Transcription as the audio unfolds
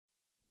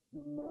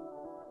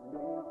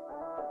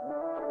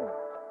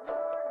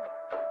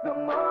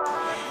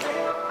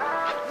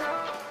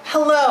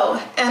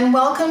Hello, and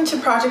welcome to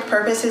Project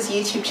Purpose's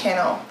YouTube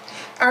channel.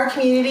 Our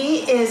community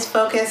is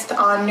focused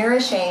on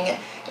nourishing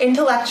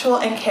intellectual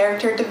and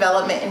character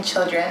development in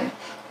children.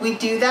 We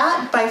do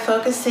that by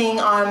focusing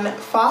on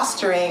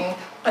fostering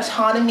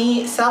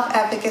autonomy,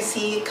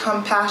 self-efficacy,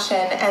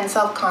 compassion, and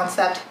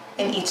self-concept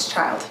in each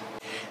child.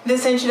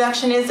 This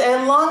introduction is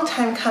a long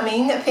time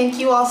coming. Thank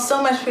you all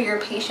so much for your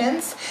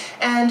patience.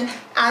 And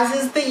as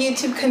is the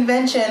YouTube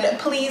convention,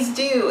 please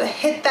do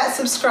hit that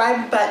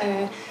subscribe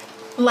button,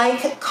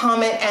 like,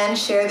 comment, and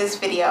share this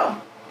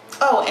video.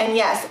 Oh, and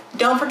yes,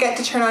 don't forget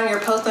to turn on your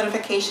post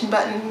notification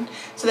button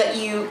so that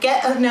you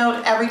get a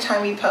note every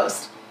time we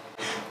post.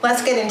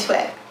 Let's get into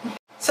it.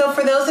 So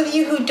for those of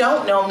you who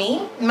don't know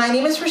me, my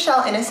name is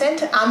Rochelle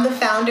Innocent. I'm the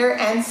founder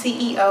and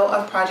CEO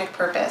of Project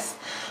Purpose.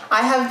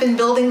 I have been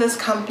building this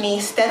company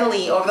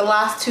steadily over the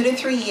last 2 to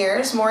 3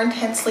 years, more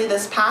intensely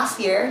this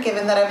past year,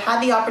 given that I've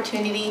had the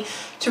opportunity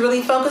to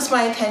really focus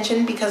my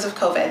attention because of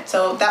COVID.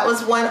 So that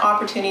was one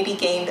opportunity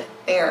gained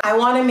there. I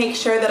want to make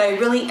sure that I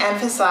really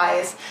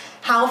emphasize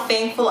how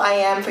thankful I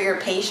am for your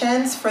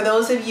patience. For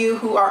those of you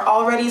who are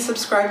already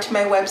subscribed to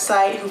my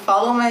website, who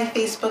follow my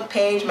Facebook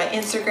page, my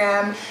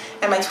Instagram,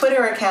 and my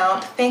Twitter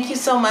account, thank you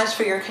so much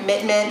for your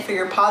commitment, for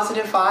your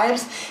positive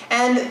vibes,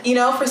 and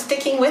for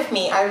sticking with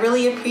me. I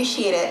really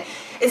appreciate it.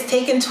 It's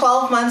taken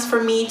 12 months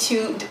for me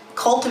to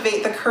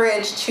cultivate the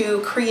courage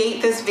to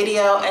create this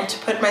video and to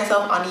put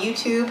myself on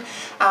YouTube,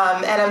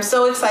 and I'm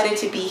so excited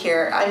to be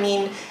here. I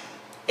mean,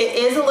 it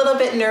is a little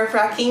bit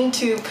nerve-wracking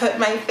to put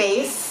my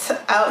face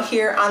out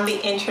here on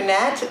the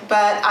internet,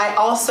 but I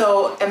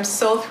also am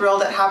so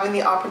thrilled at having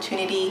the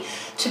opportunity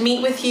to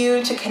meet with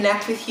you, to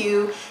connect with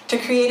you, to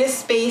create a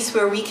space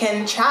where we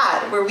can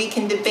chat, where we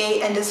can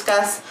debate and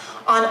discuss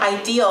on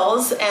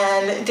ideals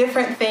and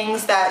different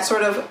things that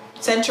sort of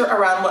center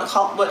around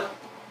what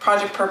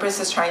Project Purpose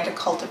is trying to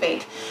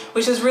cultivate,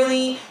 which is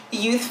really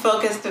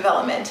youth-focused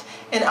development.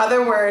 In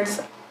other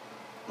words,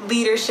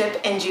 leadership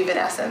and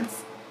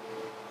juvenescence.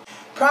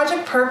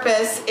 Project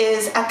Purpose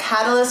is a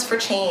catalyst for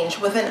change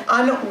with an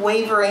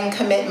unwavering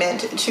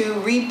commitment to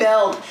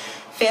rebuild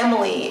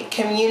family,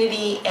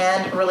 community,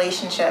 and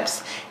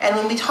relationships. And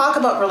when we talk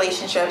about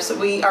relationships,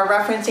 we are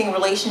referencing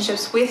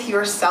relationships with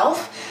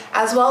yourself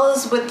as well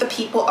as with the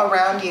people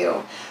around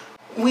you.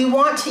 We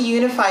want to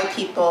unify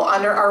people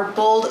under our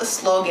bold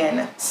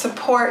slogan,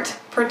 support,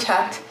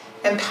 protect,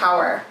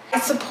 empower. By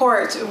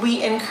support,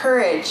 we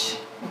encourage,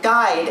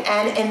 guide,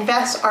 and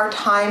invest our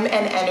time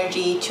and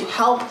energy to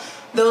help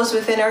those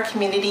within our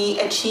community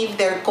achieve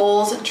their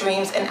goals,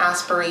 dreams, and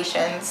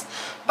aspirations.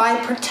 By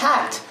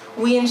protect,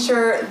 we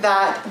ensure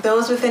that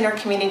those within our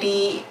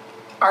community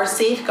are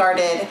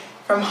safeguarded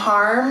from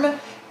harm,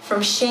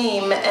 from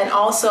shame, and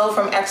also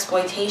from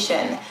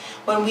exploitation.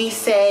 When we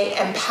say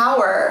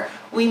empower,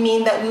 we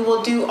mean that we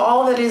will do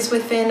all that is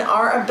within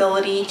our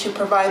ability to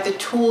provide the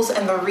tools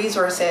and the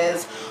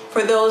resources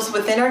for those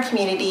within our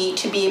community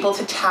to be able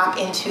to tap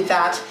into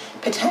that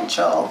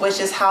potential, which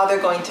is how they're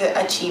going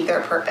to achieve their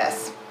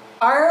purpose.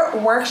 Our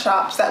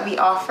workshops that we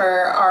offer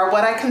are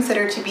what I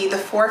consider to be the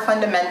 4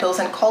 fundamentals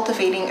in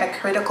cultivating a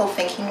critical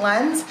thinking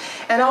lens,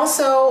 and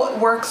also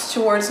works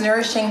towards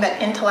nourishing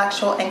that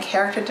intellectual and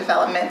character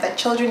development that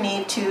children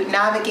need to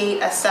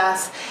navigate,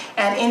 assess,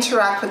 and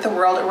interact with the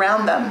world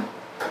around them.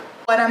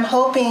 What I'm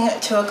hoping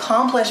to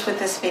accomplish with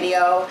this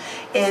video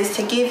is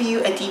to give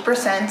you a deeper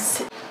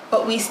sense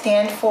what we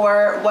stand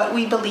for, what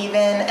we believe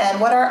in, and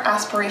what our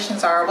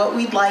aspirations are, what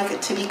we'd like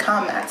to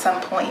become at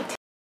some point.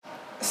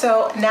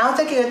 So now's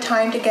a good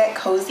time to get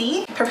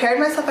cozy. Prepared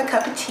myself a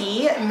cup of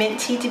tea,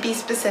 mint tea to be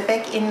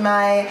specific, in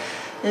my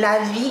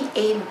La Vie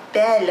est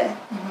Belle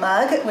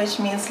mug, which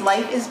means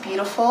life is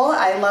beautiful.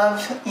 I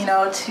love,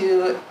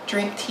 to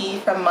drink tea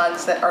from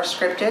mugs that are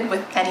scripted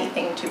with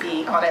anything, to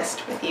be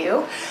honest with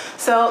you.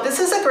 So this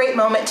is a great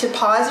moment to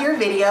pause your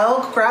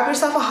video, grab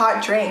yourself a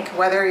hot drink,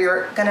 whether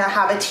you're gonna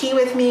have a tea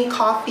with me,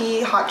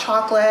 coffee, hot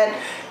chocolate,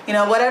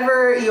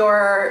 whatever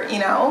your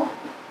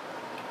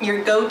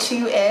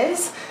go-to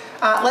is.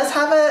 Let's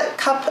have a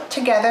cup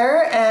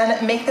together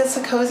and make this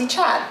a cozy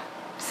chat.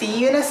 See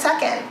you in a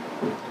second.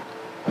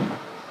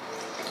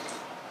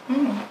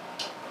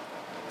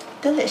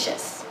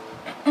 Delicious.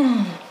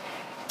 Okay.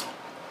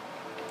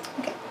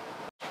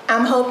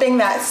 I'm hoping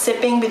that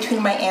sipping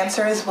between my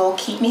answers will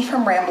keep me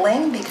from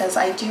rambling, because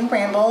I do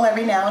ramble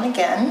every now and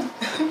again.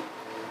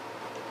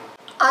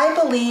 I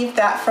believe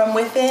that from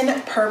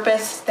within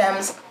purpose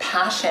stems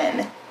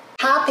passion.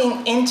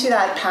 Tapping into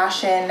that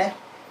passion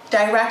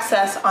directs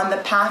us on the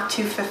path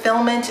to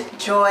fulfillment,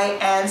 joy,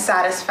 and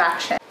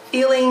satisfaction.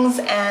 Feelings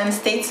and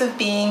states of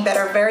being that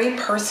are very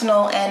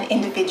personal and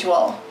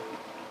individual.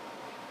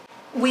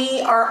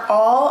 We are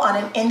all on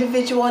an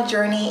individual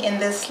journey in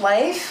this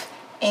life,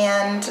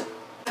 and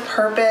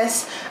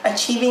purpose,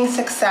 achieving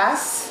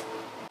success,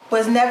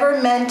 was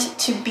never meant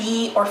to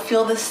be or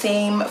feel the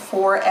same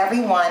for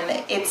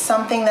everyone. It's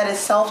something that is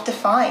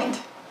self-defined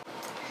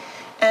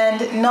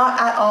and not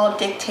at all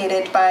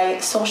dictated by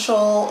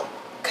social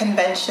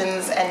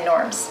conventions and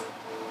norms.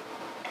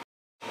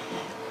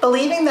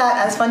 Believing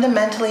that as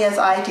fundamentally as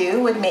I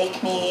do would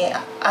make me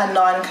a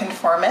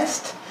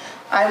nonconformist.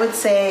 I would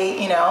say,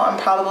 I'm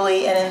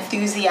probably an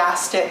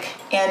enthusiastic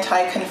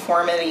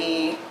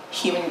anti-conformity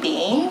human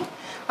being.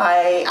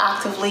 I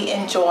actively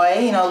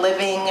enjoy,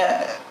 living,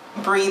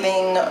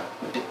 breathing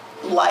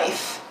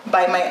life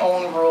by my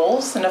own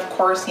rules. And of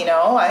course,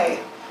 I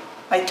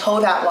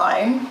toe that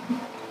line.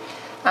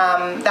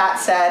 That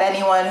said,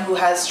 anyone who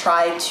has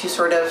tried to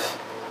sort of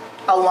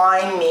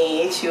align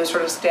me to a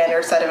sort of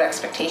standard set of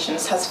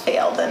expectations has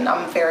failed, and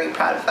I'm very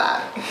proud of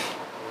that.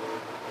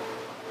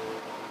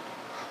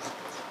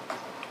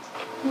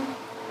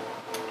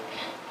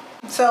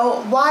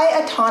 So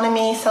why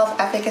autonomy,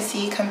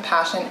 self-efficacy,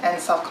 compassion, and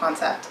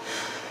self-concept?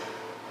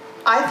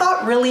 I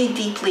thought really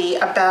deeply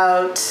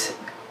about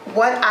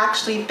what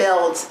actually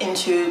builds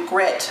into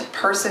grit,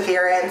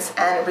 perseverance,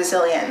 and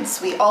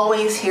resilience. We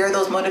always hear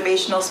those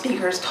motivational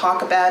speakers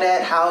talk about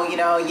it, how,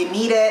 you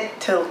need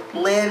it to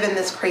live in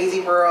this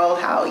crazy world,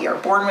 how you're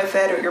born with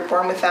it or you're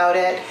born without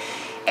it.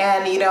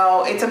 And,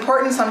 it's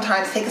important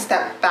sometimes to take a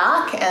step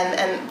back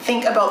and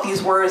think about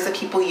these words that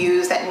people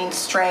use that mean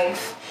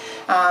strength,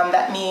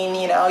 that mean,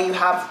 you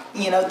have,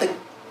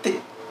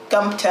 the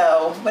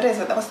gumpto, what is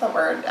it? What's that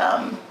word?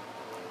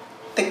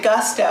 The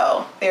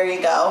gusto, there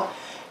you go,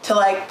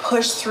 to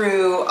push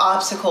through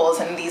obstacles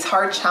and these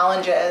hard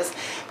challenges.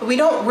 But we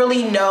don't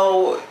really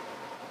know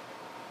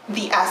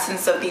the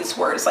essence of these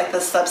words, the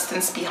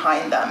substance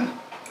behind them.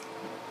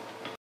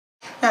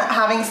 Now,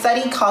 having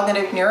studied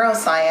cognitive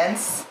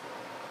neuroscience,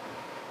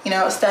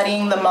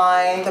 studying the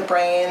mind, the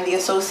brain, the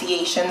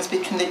associations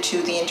between the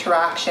two, the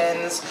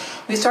interactions,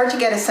 we start to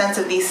get a sense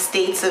of these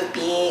states of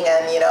being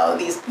and,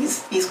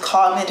 these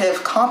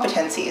cognitive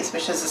competencies,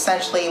 which is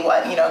essentially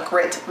what,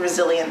 grit,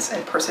 resilience,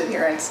 and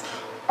perseverance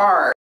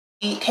are.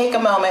 We take a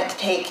moment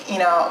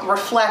to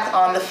reflect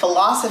on the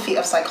philosophy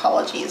of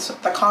psychology, so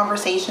the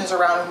conversations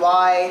around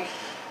why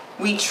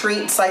we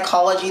treat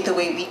psychology the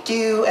way we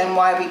do and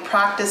why we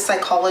practice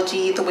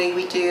psychology the way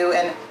we do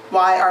and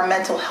why our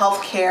mental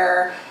health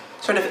care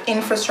sort of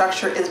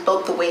infrastructure is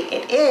built the way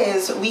it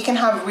is. We can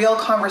have real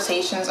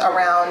conversations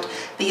around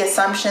the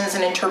assumptions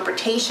and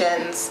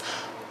interpretations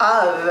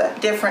of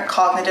different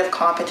cognitive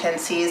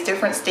competencies,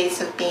 different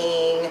states of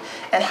being,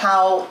 and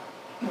how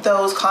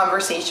those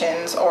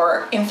conversations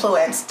are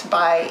influenced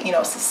by,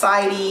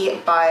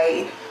 society,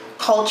 by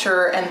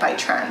culture, and by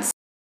trends.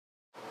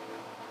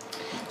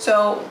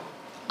 So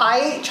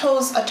I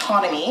chose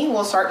autonomy.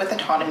 We'll start with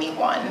autonomy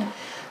 1.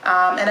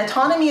 And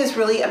autonomy is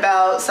really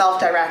about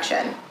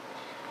self-direction.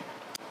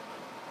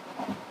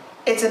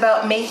 It's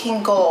about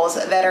making goals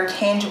that are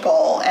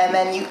tangible, and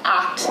then you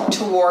act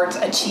towards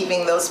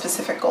achieving those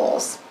specific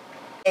goals.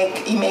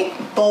 You make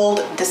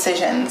bold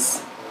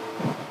decisions.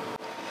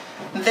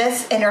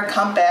 This inner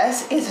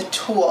compass is a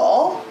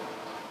tool,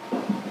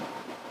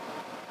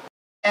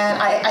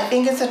 and I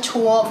think it's a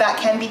tool that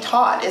can be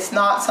taught. It's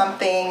not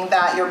something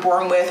that you're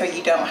born with or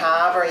you don't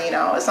have, or,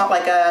 it's not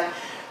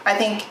I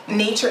think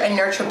nature and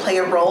nurture play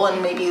a role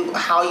in maybe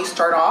how you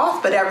start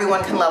off, but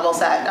everyone can level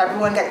set.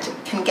 Everyone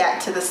can get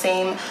to the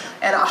same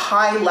and a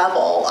high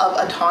level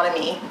of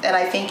autonomy. And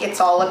I think it's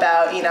all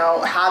about,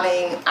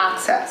 having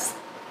access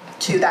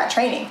to that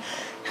training,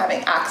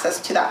 having access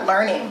to that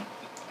learning.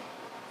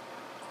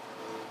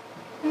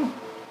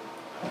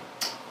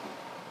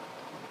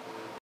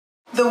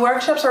 The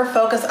workshops are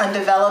focused on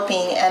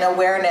developing an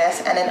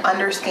awareness and an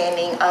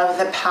understanding of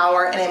the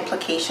power and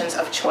implications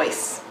of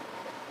choice.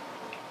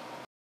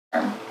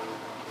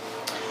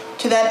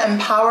 To then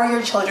empower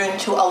your children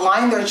to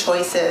align their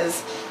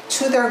choices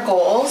to their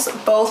goals,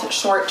 both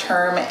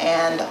short-term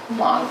and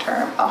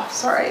long-term. Oh,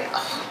 sorry,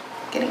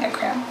 getting a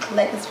cramp.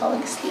 Leg is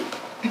falling asleep.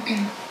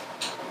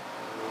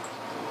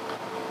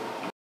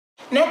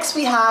 Next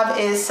we have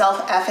is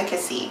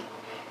self-efficacy.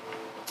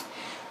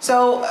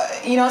 So,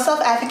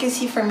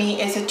 self-efficacy for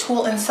me is a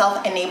tool in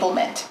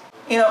self-enablement.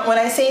 When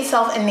I say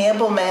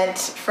self-enablement,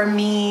 for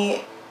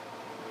me,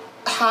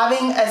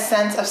 having a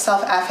sense of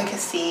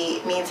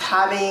self-efficacy means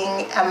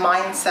having a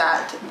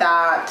mindset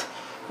that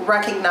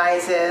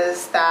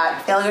recognizes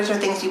that failures are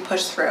things you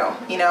push through.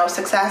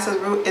 Success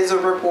is a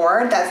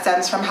reward that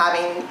stems from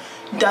having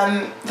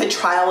done the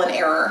trial and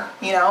error.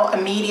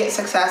 Immediate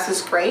success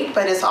is great,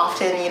 but is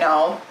often,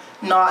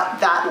 not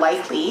that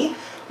likely.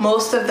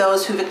 Most of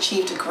those who've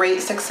achieved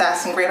great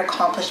success and great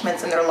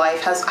accomplishments in their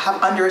life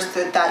have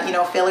understood that,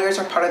 failures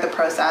are part of the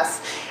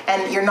process,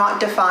 and you're not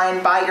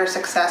defined by your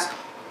success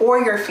or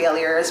your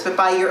failures, but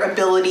by your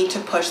ability to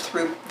push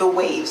through the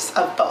waves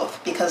of both,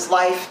 because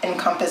life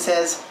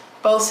encompasses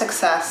both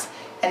success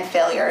and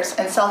failures.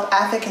 And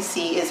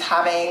self-efficacy is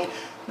having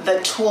the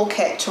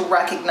toolkit to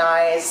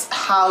recognize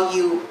how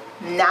you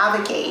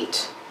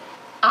navigate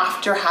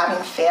after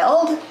having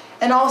failed,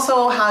 and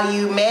also how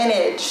you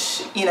manage,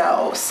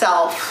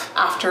 self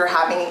after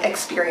having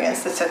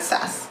experienced the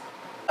success.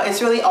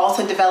 It's really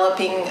also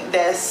developing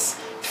this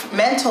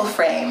mental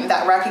frame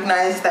that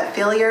recognizes that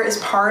failure is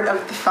part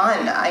of the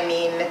fun. I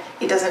mean,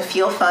 it doesn't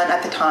feel fun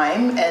at the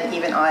time, and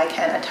even I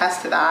can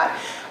attest to that.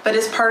 but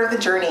it's part of the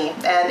journey.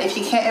 And if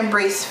you can't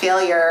embrace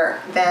failure,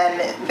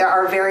 then there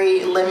are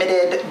very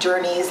limited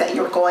journeys that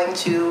you're going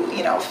to,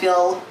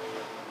 feel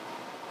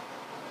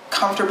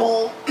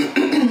comfortable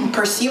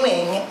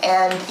pursuing,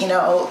 and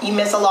you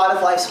miss a lot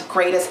of life's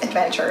greatest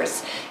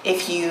adventures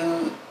if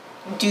you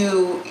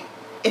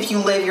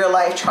live your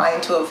life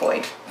trying to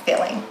avoid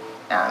failing.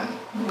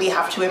 We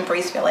have to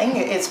embrace failing.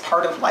 It's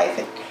part of life.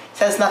 It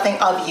says nothing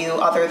of you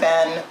other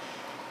than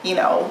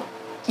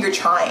you're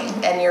trying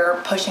and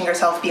you're pushing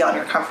yourself beyond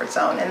your comfort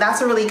zone, and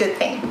that's a really good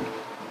thing.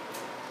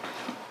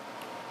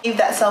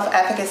 That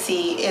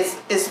self-efficacy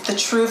is the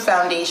true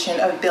foundation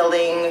of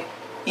building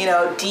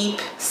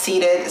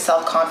deep-seated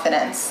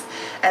self-confidence,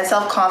 and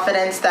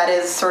self-confidence that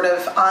is sort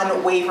of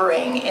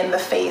unwavering in the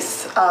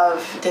face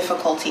of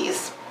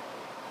difficulties.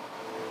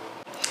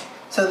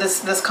 So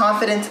this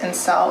confidence in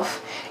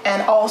self,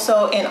 and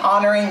also in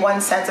honoring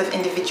one's sense of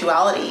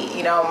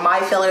individuality.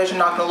 My failures are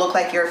not going to look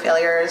like your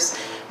failures.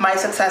 My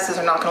successes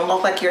are not going to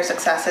look like your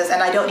successes,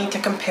 and I don't need to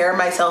compare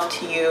myself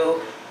to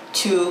you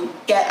to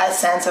get a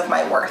sense of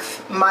my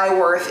worth. My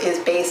worth is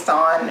based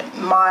on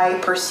my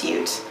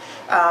pursuit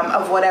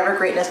of whatever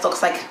greatness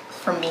looks like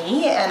for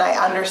me, and I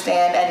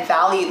understand and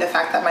value the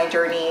fact that my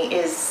journey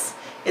is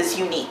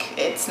unique.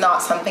 It's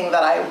not something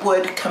that I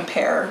would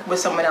compare with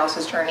someone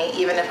else's journey,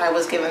 even if I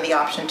was given the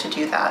option to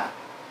do that.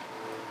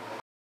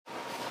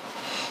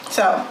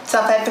 So,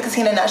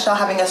 self-efficacy in a nutshell,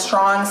 having a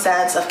strong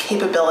sense of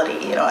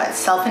capability,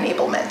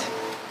 self-enablement.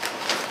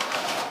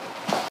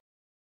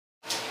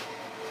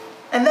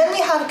 And then we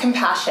have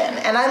compassion,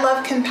 and I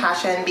love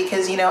compassion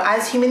because,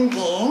 as human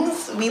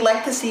beings, we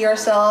like to see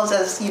ourselves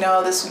as,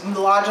 this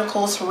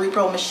logical,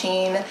 cerebral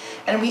machine,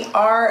 and we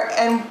are,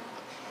 and,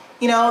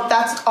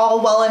 that's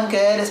all well and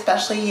good,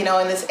 especially,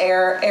 in this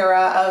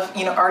era of,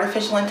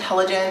 artificial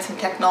intelligence and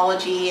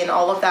technology and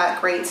all of that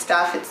great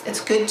stuff.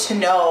 It's good to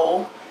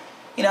know,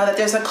 that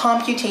there's a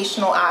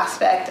computational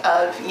aspect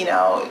of,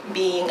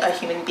 being a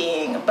human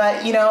being,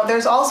 but,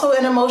 there's also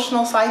an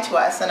emotional side to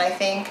us, and I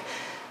think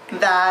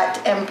that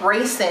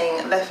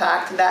embracing the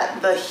fact that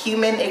the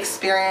human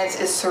experience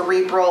is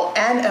cerebral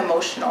and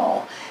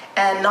emotional,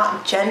 and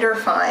not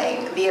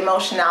genderifying the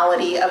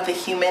emotionality of the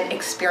human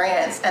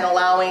experience, and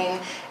allowing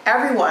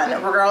everyone,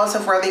 regardless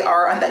of where they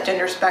are on that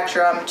gender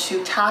spectrum,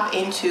 to tap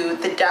into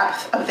the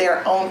depth of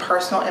their own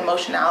personal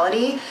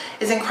emotionality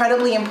is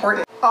incredibly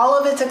important. All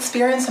of its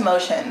experience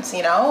emotions,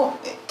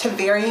 to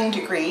varying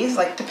degrees,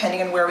 like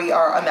depending on where we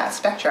are on that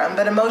spectrum,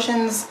 but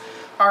emotions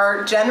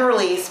are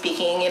generally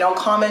speaking,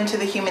 common to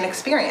the human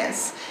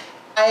experience.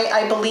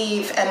 I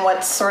believe, and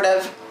what's sort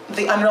of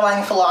the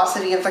underlying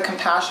philosophy of the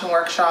Compassion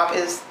Workshop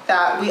is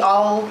that we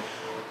all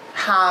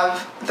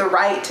have the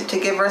right to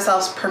give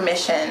ourselves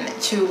permission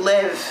to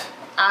live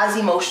as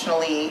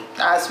emotionally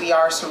as we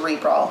are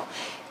cerebral,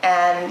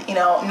 and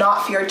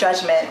not fear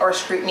judgment or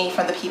scrutiny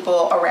from the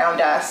people around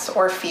us,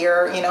 or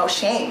fear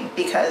shame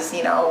because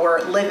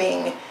we're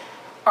living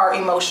our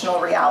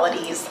emotional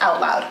realities out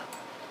loud.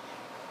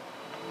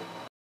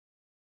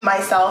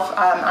 Myself,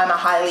 I'm a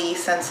highly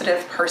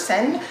sensitive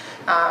person,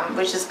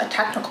 which is a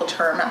technical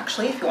term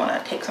actually, if you want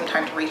to take some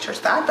time to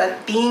research that.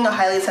 But being a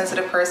highly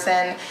sensitive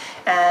person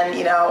and,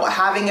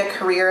 having a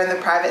career in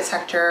the private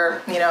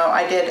sector,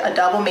 I did a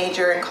double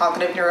major in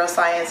cognitive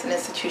neuroscience and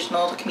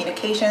institutional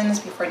communications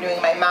before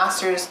doing my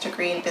master's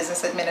degree in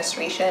business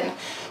administration,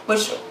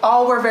 which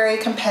all were very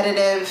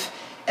competitive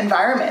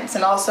environments,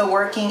 and also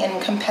working in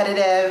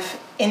competitive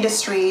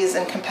industries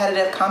and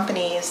competitive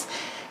companies.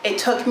 It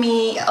took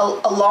me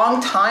a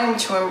long time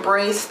to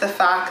embrace the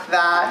fact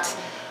that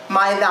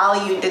my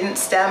value didn't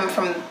stem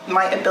from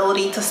my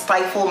ability to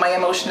stifle my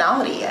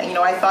emotionality.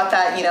 I thought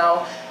that,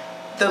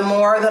 the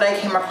more that I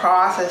came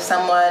across as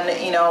someone,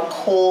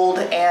 cold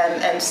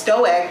and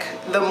stoic,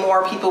 the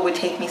more people would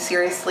take me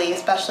seriously,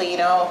 especially,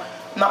 I'm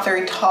not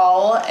very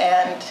tall,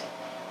 and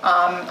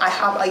I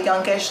have a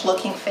youngish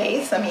looking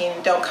face.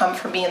 Don't come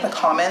for me in the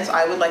comments.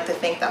 I would like to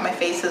think that my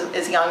face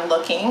is young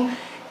looking.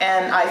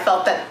 And I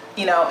felt that,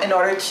 in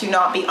order to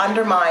not be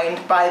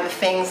undermined by the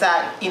things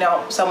that,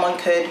 someone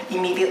could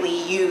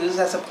immediately use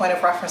as a point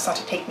of reference not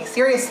to take me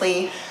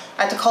seriously,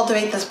 I had to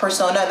cultivate this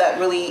persona that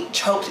really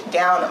choked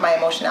down my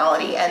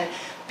emotionality. And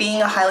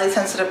being a highly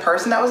sensitive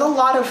person, that was a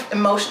lot of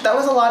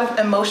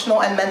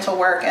emotional and mental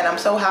work. And I'm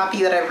so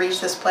happy that I've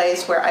reached this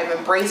place where I've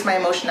embraced my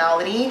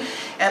emotionality,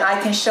 and I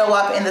can show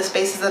up in the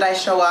spaces that I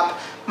show up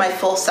my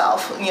full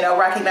self,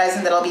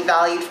 recognizing that I'll be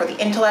valued for the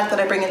intellect that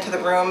I bring into the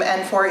room,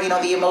 and for,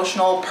 the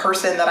emotional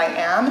person that I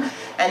am,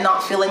 and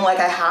not feeling like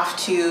I have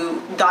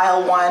to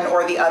dial one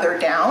or the other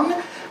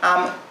down,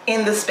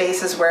 in the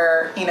spaces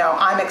where,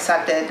 I'm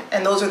accepted,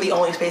 and those are the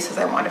only spaces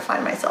I want to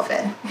find myself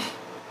in.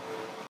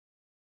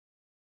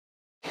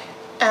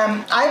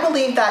 I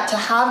believe that to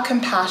have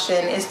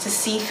compassion is to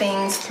see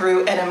things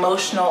through an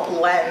emotional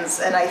lens,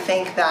 and I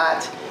think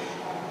that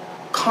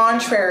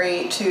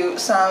contrary to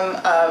some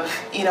of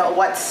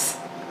what's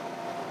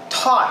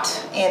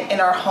taught in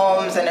our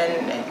homes and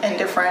in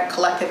different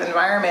collective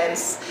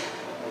environments,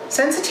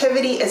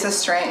 sensitivity is a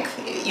strength.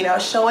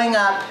 Showing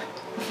up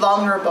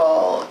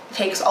vulnerable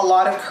takes a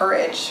lot of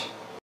courage.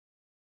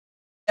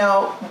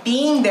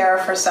 Being there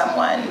for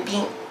someone,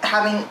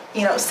 having,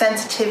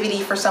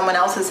 sensitivity for someone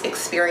else's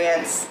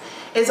experience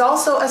is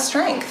also a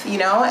strength,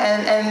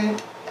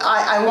 and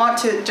I want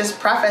to just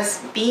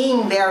preface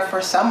being there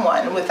for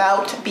someone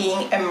without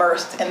being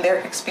immersed in their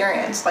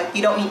experience. Like,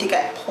 you don't need to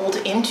get pulled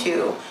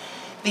into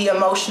the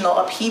emotional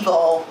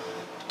upheaval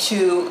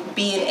to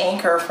be an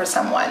anchor for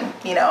someone,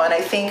 and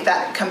I think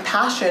that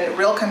compassion,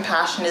 real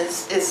compassion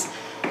is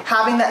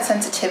having that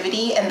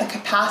sensitivity and the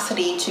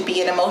capacity to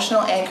be an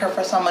emotional anchor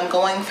for someone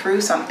going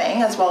through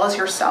something, as well as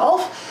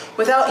yourself,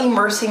 without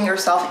immersing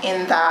yourself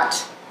in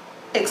that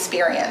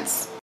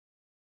experience.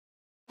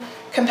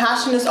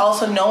 Compassion is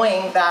also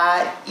knowing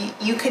that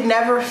you could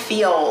never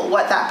feel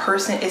what that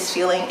person is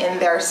feeling in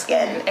their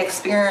skin,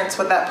 experience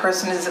what that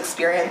person is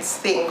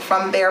experiencing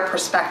from their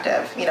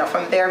perspective,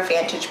 from their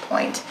vantage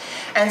point,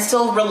 and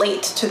still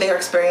relate to their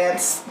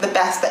experience the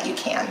best that you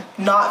can,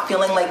 not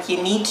feeling like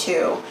you need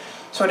to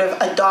sort of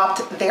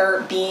adopt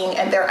their being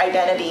and their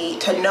identity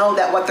to know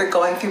that what they're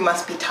going through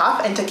must be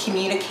tough, and to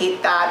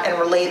communicate that and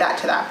relay that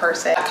to that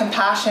person.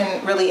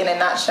 Compassion, really in a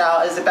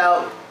nutshell, is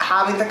about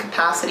having the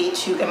capacity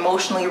to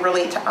emotionally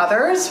relate to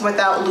others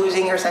without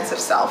losing your sense of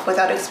self,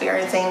 without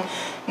experiencing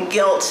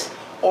guilt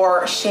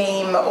or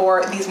shame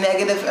or these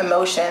negative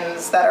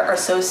emotions that are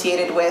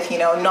associated with,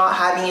 not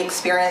having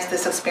experienced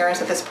this experience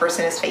that this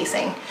person is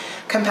facing.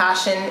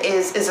 Compassion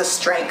is a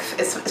strength.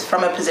 It's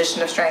from a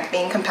position of strength.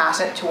 Being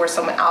compassionate towards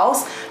someone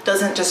else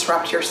doesn't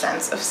disrupt your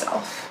sense of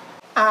self.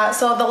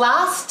 So the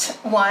last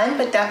one,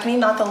 but definitely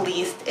not the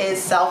least,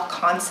 is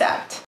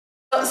self-concept.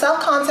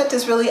 Self-concept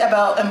is really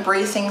about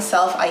embracing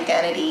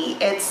self-identity.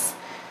 It's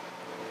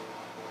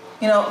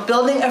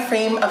building a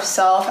frame of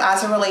self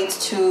as it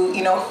relates to,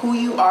 who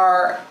you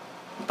are,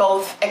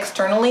 both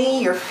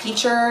externally, your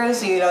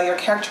features, your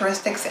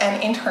characteristics,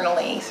 and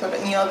internally, sort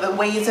of, the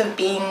ways of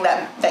being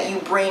that you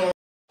bring.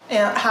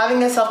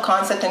 Having a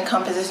self-concept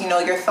encompasses,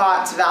 your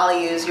thoughts,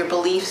 values, your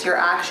beliefs, your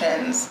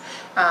actions,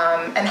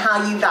 and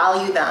how you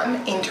value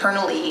them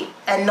internally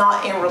and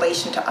not in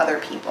relation to other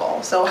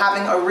people. So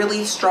having a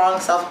really strong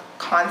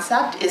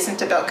self-concept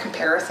isn't about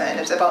comparison.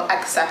 It's about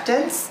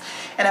acceptance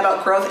and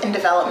about growth and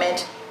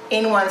development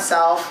in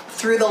oneself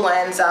through the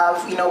lens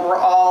of, we're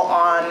all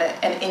on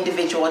an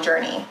individual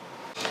journey.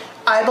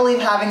 I believe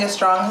having a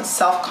strong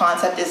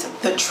self-concept is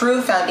the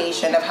true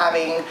foundation of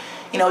having,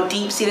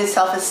 deep-seated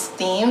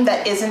self-esteem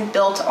that isn't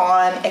built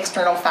on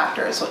external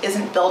factors, so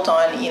isn't built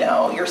on,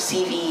 your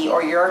CV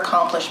or your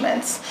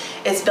accomplishments.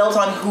 It's built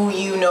on who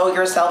you know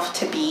yourself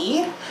to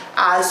be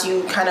as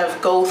you kind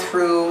of go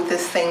through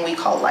this thing we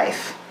call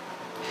life.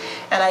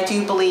 And I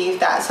do believe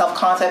that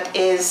self-concept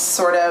is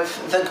sort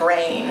of the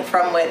grain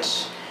from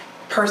which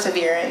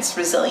perseverance,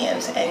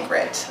 resilience, and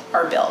grit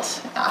are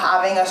built.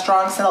 Having a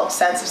strong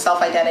sense of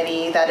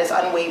self-identity that is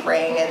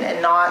unwavering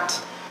and not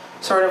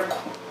sort of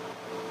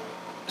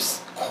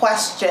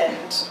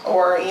questioned,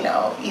 or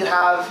you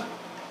have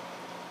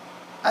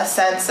a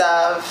sense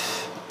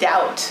of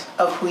doubt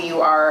of who you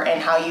are and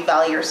how you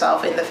value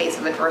yourself in the face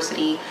of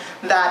adversity.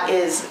 That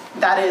is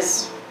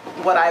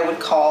what I would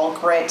call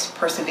grit,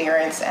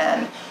 perseverance,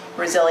 and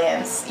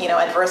resilience.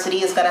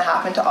 Adversity is going to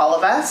happen to all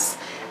of us.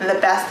 And the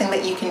best thing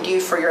that you can do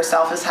for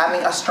yourself is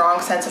having a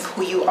strong sense of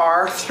who you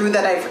are through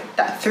that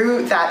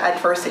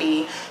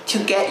adversity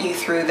to get you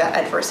through that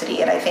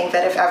adversity. And I think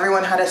that if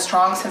everyone had a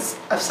strong sense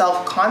of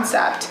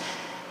self-concept,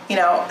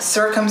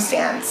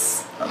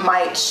 circumstance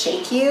might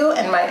shake you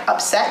and might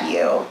upset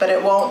you, but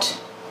it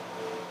won't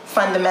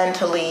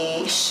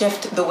fundamentally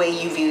shift the way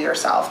you view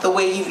yourself. The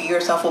way you view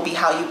yourself will be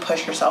how you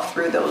push yourself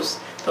through those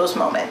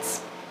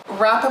moments.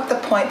 Wrap up the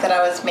point that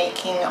I was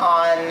making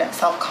on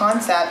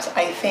self-concept.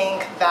 I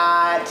think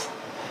that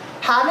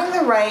having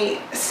the right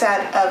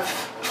set of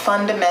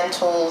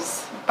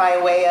fundamentals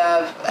by way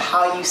of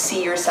how you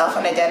see yourself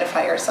and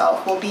identify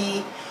yourself will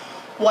be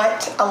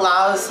what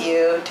allows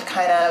you to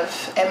kind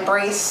of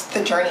embrace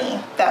the journey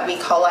that we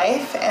call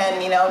life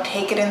and,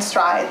 take it in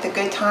stride, the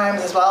good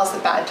times as well as the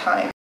bad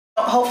times.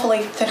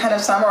 Hopefully, to kind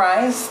of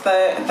summarize,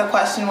 the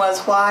question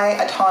was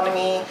why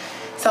autonomy,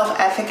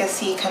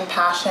 self-efficacy,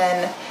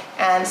 compassion,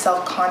 and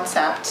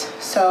self-concept.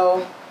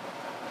 So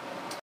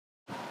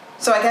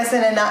I guess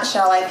in a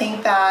nutshell, I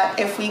think that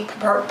if we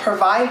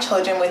provide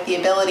children with the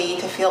ability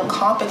to feel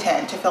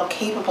competent, to feel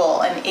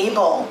capable and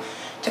able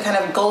to kind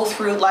of go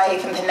through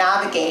life and to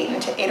navigate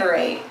and to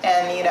iterate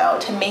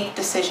and, to make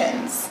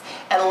decisions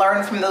and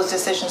learn from those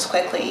decisions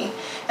quickly,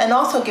 and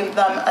also give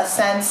them a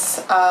sense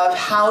of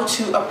how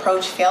to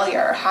approach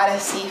failure, how to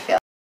see failure,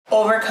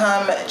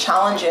 overcome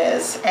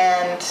challenges,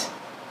 and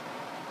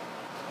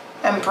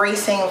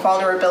embracing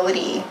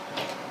vulnerability,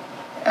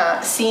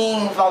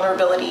 seeing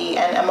vulnerability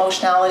and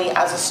emotionality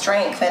as a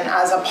strength and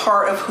as a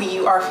part of who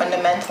you are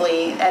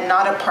fundamentally, and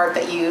not a part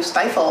that you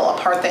stifle, a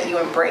part that you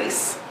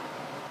embrace.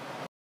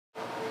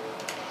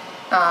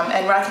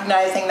 And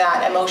recognizing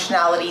that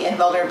emotionality and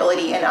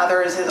vulnerability in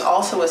others is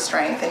also a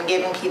strength, and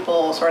giving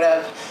people sort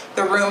of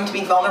the room to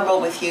be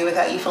vulnerable with you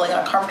without you feeling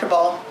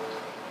uncomfortable.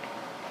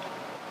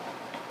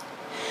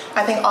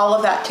 I think all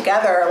of that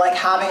together, like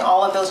having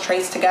all of those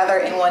traits together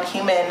in one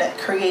human,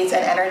 creates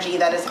an energy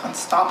that is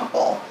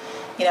unstoppable.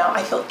 You know,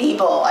 I feel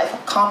able, I feel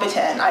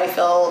competent, I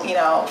feel, you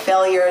know,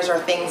 failures or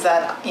things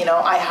that, you know,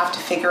 I have to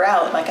figure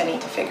out, like I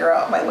need to figure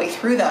out my way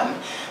through them.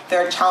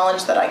 They're a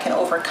challenge that I can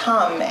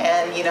overcome,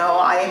 and, you know,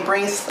 I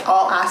embrace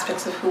all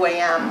aspects of who I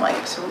am, like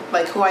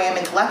who I am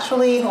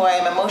intellectually, who I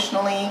am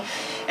emotionally,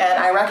 and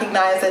I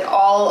recognize that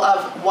all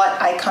of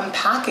what I come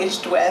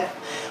packaged with,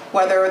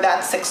 whether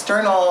that's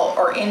external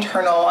or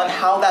internal, and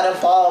how that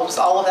evolves,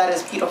 all of that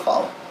is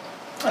beautiful.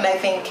 And I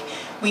think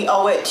we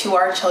owe it to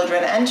our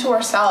children and to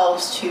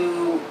ourselves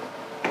to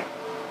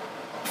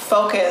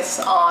focus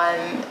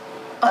on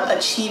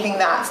achieving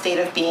that state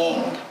of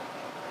being,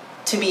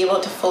 to be able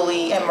to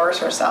fully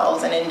immerse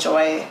ourselves and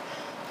enjoy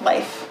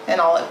life and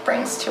all it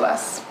brings to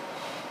us.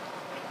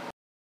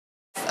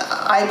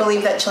 I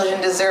believe that children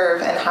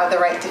deserve and have the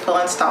right to feel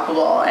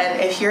unstoppable.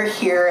 And if you're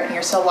here and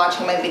you're still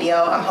watching my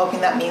video, I'm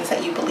hoping that means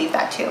that you believe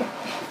that too.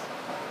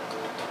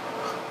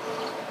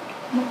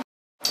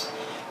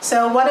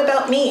 So what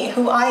about me,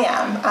 who I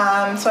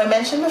am? So I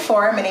mentioned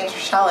before, my name is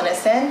Rochelle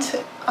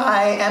Innocent.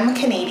 I am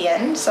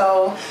Canadian.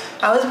 So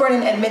I was born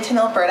in Edmonton,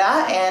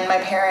 Alberta, and my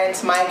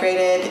parents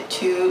migrated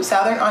to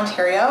Southern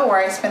Ontario, where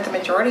I spent the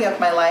majority of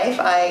my life.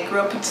 I grew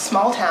up in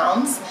small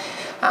towns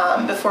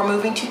before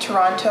moving to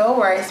Toronto,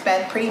 where I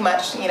spent pretty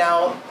much,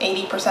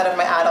 80% of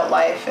my adult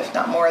life, if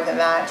not more than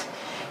that.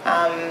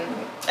 And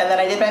then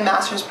I did my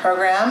master's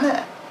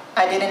program.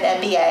 I did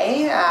an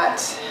MBA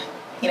at,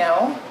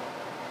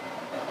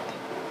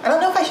 I don't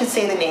know if I should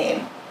say the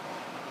name.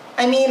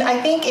 I mean,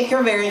 I think if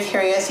you're very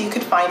curious, you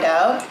could find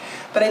out.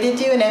 But I did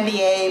do an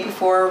MBA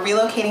before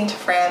relocating to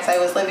France. I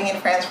was living in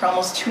France for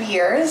almost 2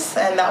 years,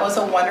 and that was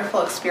a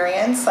wonderful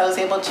experience. I was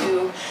able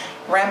to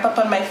ramp up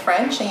on my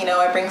French, and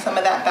I bring some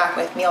of that back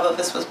with me, although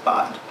this was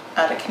bought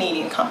at a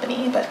Canadian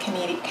company, but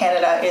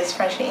Canada is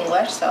French and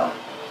English, so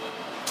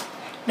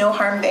no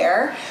harm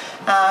there.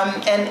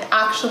 And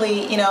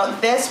actually,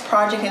 this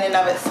project in and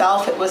of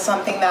itself, it was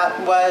something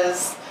that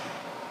was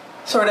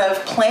sort of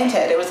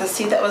planted. It was a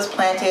seed that was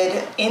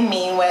planted in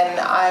me when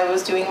I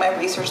was doing my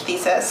research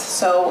thesis.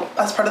 So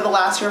as part of the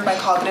last year of my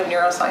cognitive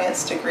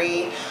neuroscience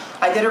degree,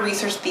 I did a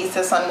research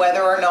thesis on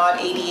whether or not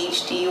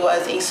ADHD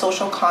was a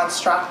social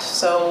construct.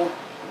 So,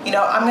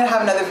 I'm going to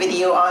have another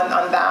video on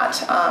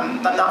that.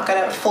 I'm not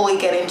going to fully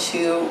get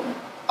into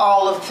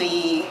all of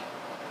the,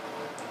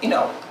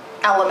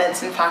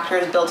 elements and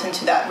factors built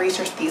into that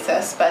research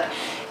thesis, but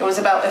it was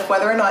about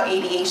whether or not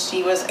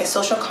ADHD was a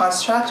social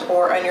construct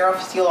or a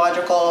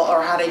neurophysiological,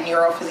 or had a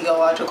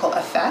neurophysiological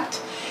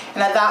effect.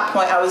 And at that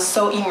point, I was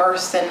so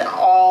immersed in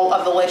all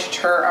of the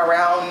literature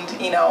around,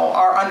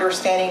 our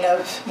understanding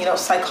of,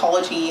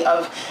 psychology,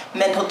 of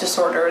mental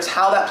disorders,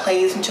 how that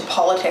plays into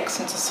politics,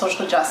 into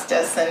social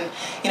justice, and,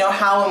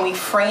 how when we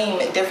frame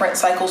different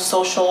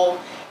psychosocial,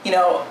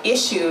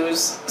 issues,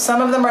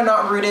 some of them are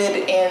not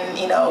rooted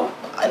in,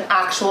 an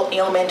actual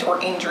ailment or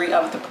injury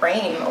of the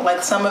brain.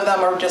 Like some of them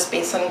are just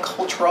based on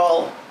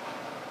cultural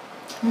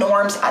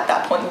norms at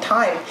that point in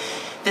time.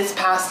 This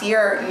past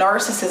year,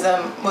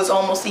 narcissism was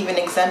almost even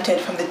exempted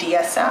from the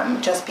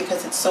DSM just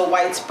because it's so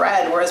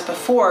widespread, whereas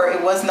before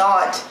it was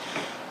not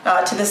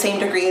to the same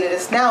degree it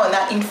is now, and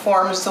that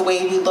informs the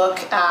way we look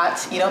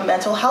at,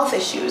 mental health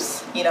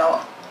issues.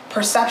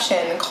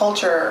 Perception,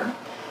 culture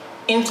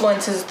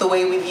influences the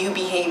way we view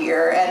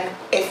behavior, and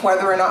if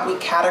whether or not we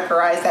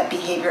categorize that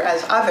behavior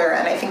as other.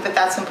 And I think that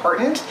that's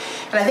important,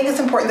 and I think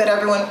it's important that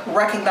everyone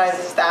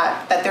recognizes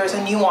that there's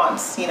a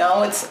nuance.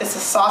 It's a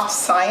soft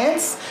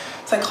science.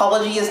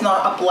 Psychology is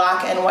not a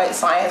black and white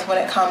science when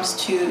it comes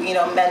to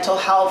mental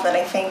health, and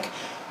I think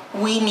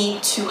we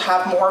need to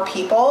have more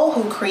people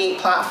who create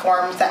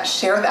platforms that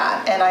share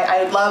that. And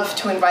I'd love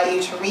to invite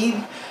you to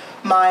read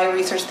my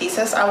research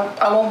thesis.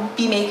 I won't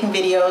be making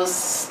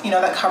videos,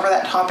 that cover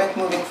that topic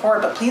moving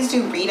forward, but please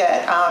do read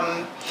it.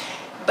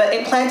 But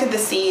it planted the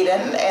seed,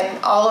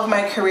 and all of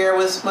my career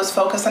was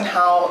focused on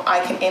how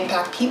I can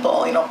impact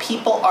people.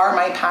 People are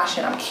my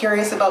passion. I'm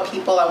curious about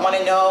people. I want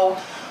to know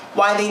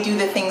why they do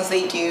the things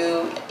they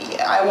do.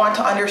 I want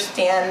to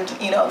understand,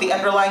 the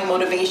underlying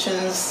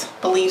motivations,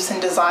 beliefs,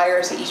 and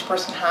desires that each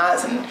person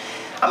has. And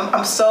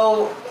I'm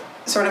so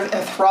sort of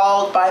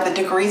enthralled by the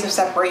degrees of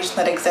separation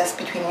that exist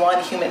between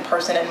one human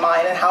person and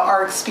mine, and how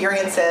our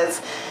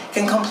experiences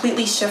can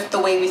completely shift the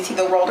way we see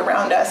the world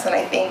around us. And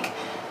I think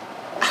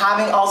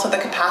having also the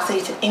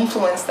capacity to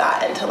influence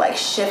that and to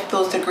shift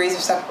those degrees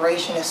of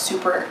separation is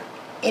super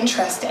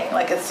interesting.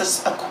 It's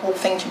just a cool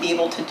thing to be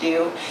able to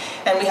do.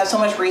 And we have so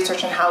much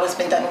research on how it's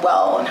been done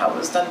well and how it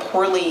was done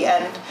poorly.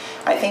 And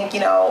I think,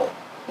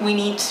 we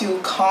need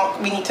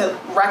to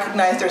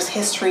recognize there's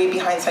history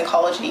behind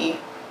psychology,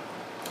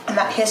 and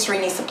that history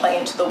needs to play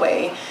into the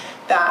way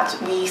that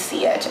we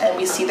see it, and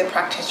we see the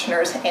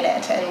practitioners in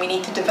it. And we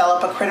need to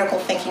develop a critical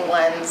thinking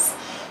lens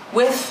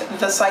with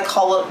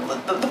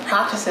the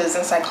practices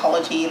in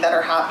psychology that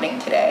are happening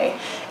today,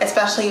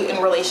 especially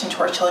in relation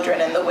to our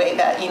children, and the way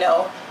that,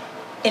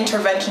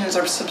 interventions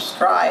are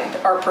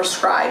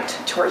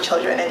prescribed to our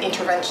children, and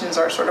interventions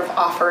are sort of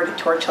offered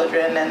to our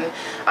children. And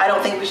I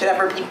don't think we should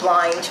ever be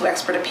blind to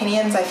expert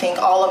opinions. I think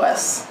all of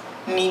us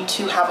need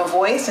to have a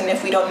voice, and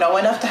if we don't know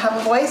enough to have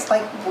a voice,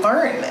 like,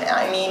 learn.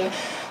 I mean,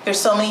 there's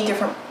so many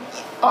different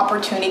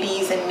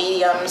opportunities and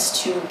mediums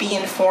to be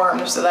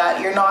informed so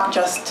that you're not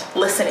just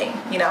listening.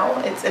 You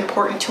know, it's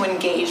important to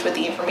engage with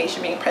the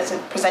information being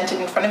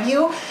presented in front of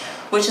you,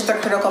 which is the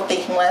critical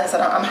thinking lens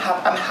that I'm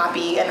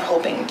happy and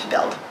hoping to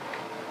build.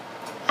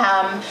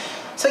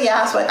 So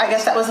I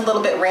guess that was a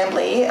little bit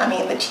rambly. I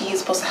mean, the tea is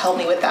supposed to help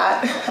me with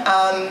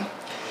that.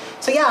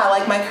 So yeah,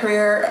 like, my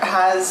career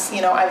has,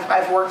 you know,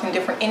 I've worked in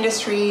different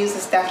industries.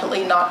 It's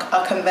definitely not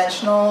a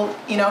conventional,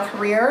 you know,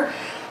 career.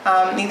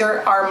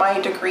 Neither are my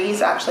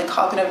degrees, actually.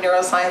 Cognitive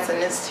neuroscience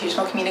and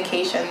institutional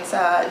communications.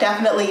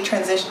 Definitely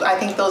transition. I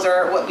think those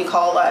are what we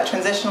call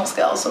transitional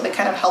skills. So they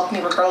kind of helped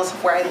me regardless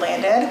of where I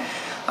landed.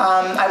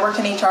 I worked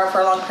in HR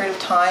for a long period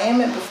of time.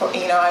 Before,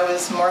 you know, I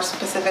was more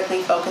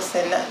specifically focused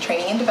in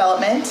training and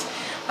development.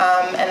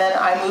 And then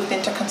I moved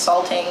into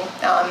consulting.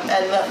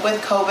 And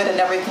with COVID and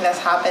everything that's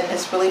happened,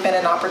 it's really been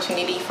an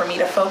opportunity for me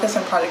to focus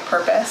on project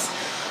purpose.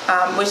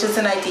 Which is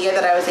an idea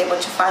that I was able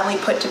to finally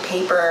put to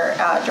paper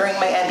during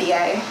my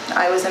MBA.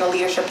 I was in a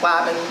leadership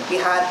lab, and we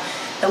had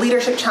a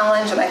leadership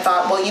challenge, and I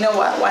thought, well, you know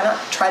what, why not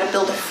try to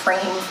build a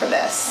frame for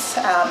this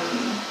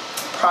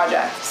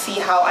project, see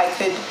how I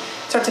could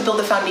start to build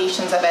the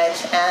foundations of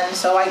it. And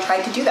so I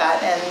tried to do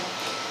that, and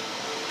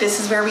this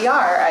is where we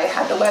are. I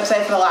had the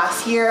website for the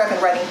last year. I've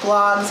been writing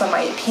blogs on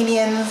my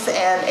opinions,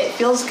 and it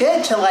feels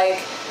good to,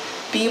 like,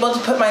 be able to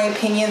put my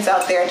opinions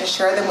out there and to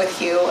share them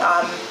with you.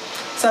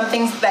 Some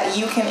things that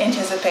you can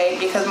anticipate,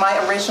 because my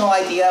original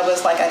idea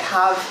was, like, I'd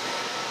have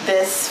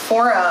this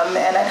forum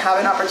and I'd have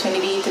an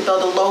opportunity to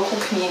build a local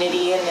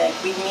community, and,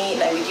 like, we'd meet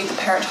and I would do the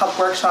parent-child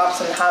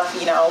workshops and have,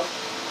 you know,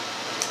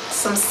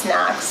 some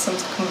snacks, some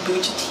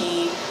kombucha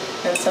tea,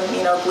 and some,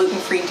 you know,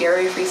 gluten-free,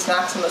 dairy-free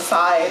snacks on the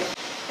side.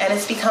 And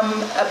it's become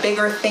a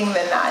bigger thing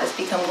than that. It's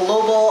become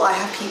global. I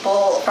have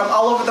people from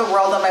all over the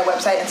world on my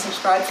website and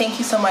subscribe. Thank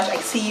you so much. I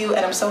see you,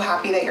 and I'm so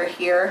happy that you're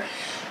here.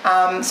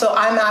 So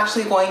I'm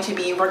actually going to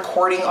be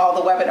recording all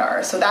the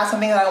webinars. So that's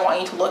something that I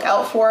want you to look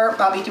out for.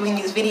 I'll be doing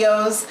these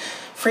videos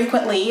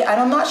frequently.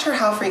 I'm not sure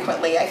how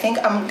frequently. I think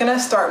I'm gonna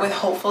start with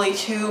hopefully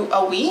 2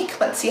 a week.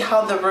 Let's see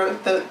how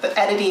the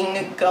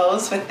editing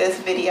goes with this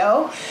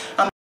video.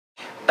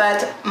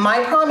 But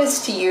my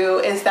promise to you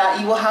is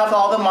that you will have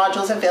all the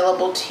modules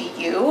available to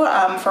you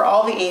for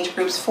all the age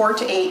groups, 4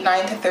 to 8,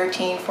 9 to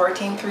 13,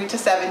 14 through to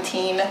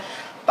 17,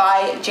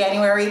 by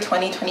January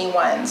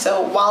 2021.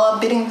 So while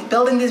I'm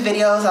building these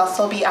videos, I'll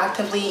still be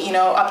actively, you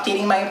know,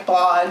 updating my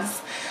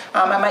blogs.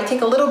 I might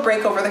take a little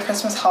break over the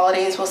Christmas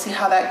holidays. We'll see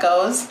how that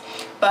goes.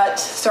 But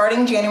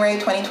starting January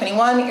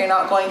 2021, you're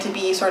not going to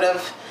be sort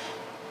of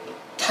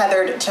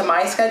tethered to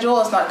my schedule.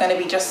 It's not going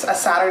to be just a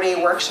Saturday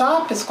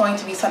workshop. It's going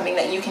to be something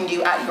that you can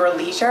do at your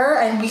leisure,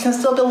 and we can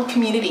still build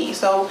community.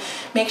 So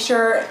make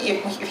sure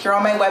if you're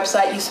on my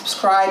website, you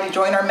subscribe, you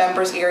join our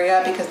members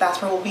area, because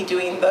that's where we'll be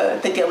doing the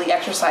daily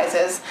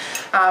exercises.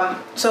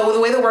 So the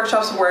way the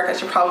workshops work, I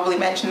should probably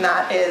mention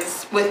that,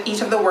 is with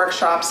each of the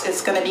workshops,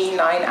 it's going to be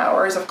 9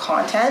 hours of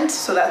content.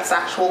 So that's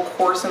actual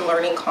course and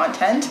learning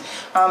content,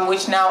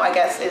 which now I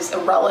guess is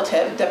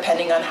relative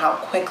depending on how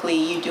quickly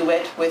you do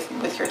it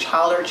with your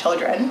child or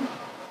children.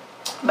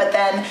 But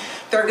then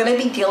there are going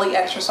to be daily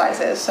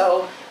exercises.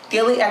 So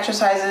daily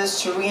exercises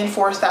to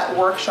reinforce that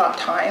workshop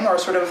time, or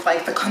sort of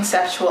like the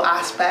conceptual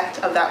aspect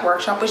of that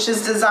workshop, which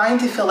is designed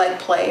to feel like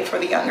play for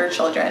the younger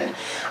children.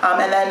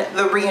 And then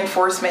the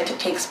reinforcement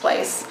takes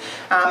place.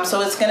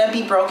 So it's going to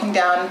be broken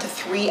down into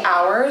 3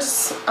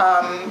 hours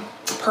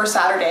per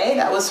Saturday.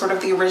 That was sort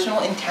of the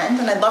original intent.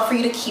 And I'd love for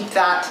you to keep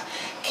that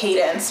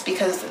cadence,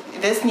 because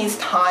this needs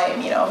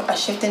time. You know, a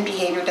shift in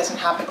behavior doesn't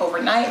happen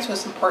overnight, so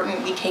it's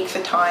important we take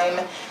the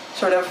time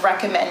sort of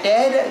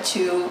recommended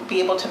to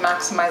be able to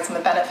maximize the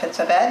benefits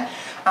of it.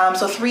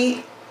 So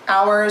 3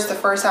 hours the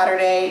first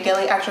Saturday,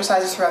 daily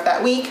exercises throughout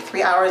that week,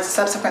 3 hours the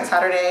subsequent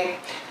Saturday,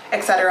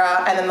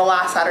 etc., and then the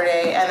last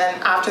Saturday. And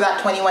then after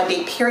that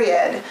 21-day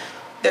period,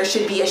 there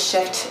should be a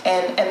shift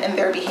in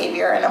their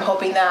behavior. And I'm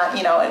hoping that,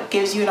 you know, it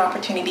gives you an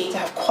opportunity to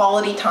have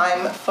quality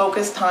time,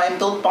 focused time,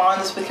 build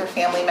bonds with your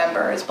family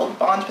members, build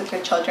bonds with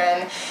your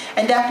children,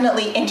 and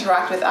definitely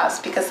interact with us,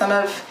 because some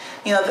of,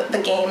 you know,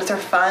 the games are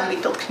fun.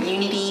 We build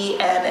community,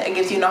 and it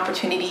gives you an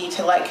opportunity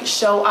to, like,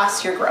 show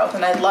us your growth.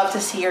 And I'd love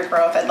to see your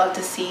growth. I'd love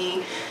to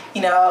see,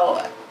 you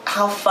know,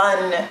 how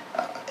fun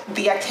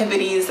the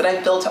activities that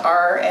I've built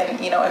are, and,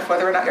 you know, if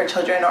whether or not your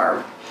children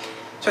are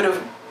sort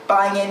of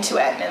buying into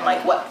it, and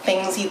like what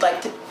things you'd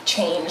like to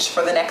change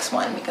for the next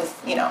one. Because,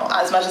 you know,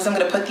 as much as I'm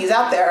going to put these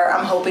out there,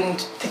 I'm hoping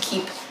to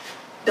keep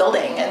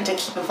building and to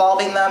keep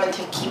evolving them and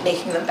to keep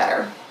making them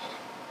better.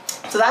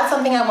 So that's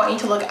something I want you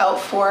to look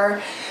out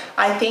for.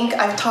 I think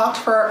I've talked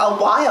for a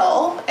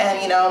while,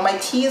 and, you know, my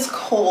tea is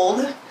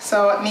cold,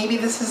 so maybe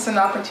this is an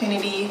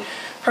opportunity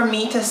for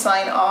me to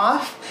sign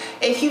off.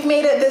 If you've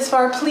made it this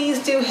far,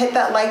 please do hit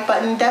that like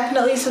button.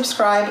 Definitely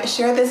subscribe,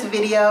 share this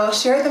video,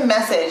 share the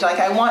message. Like,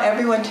 I want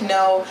everyone to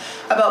know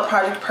about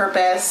Project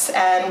Purpose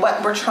and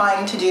what we're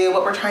trying to do,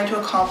 what we're trying to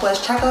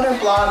accomplish. Check out our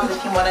blogs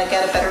if you want to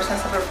get a better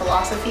sense of our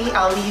philosophy.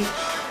 I'll leave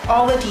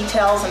all the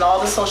details and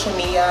all the social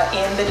media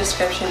in the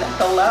description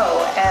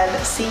below.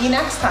 And see you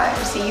next time.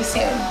 See you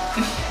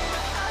soon.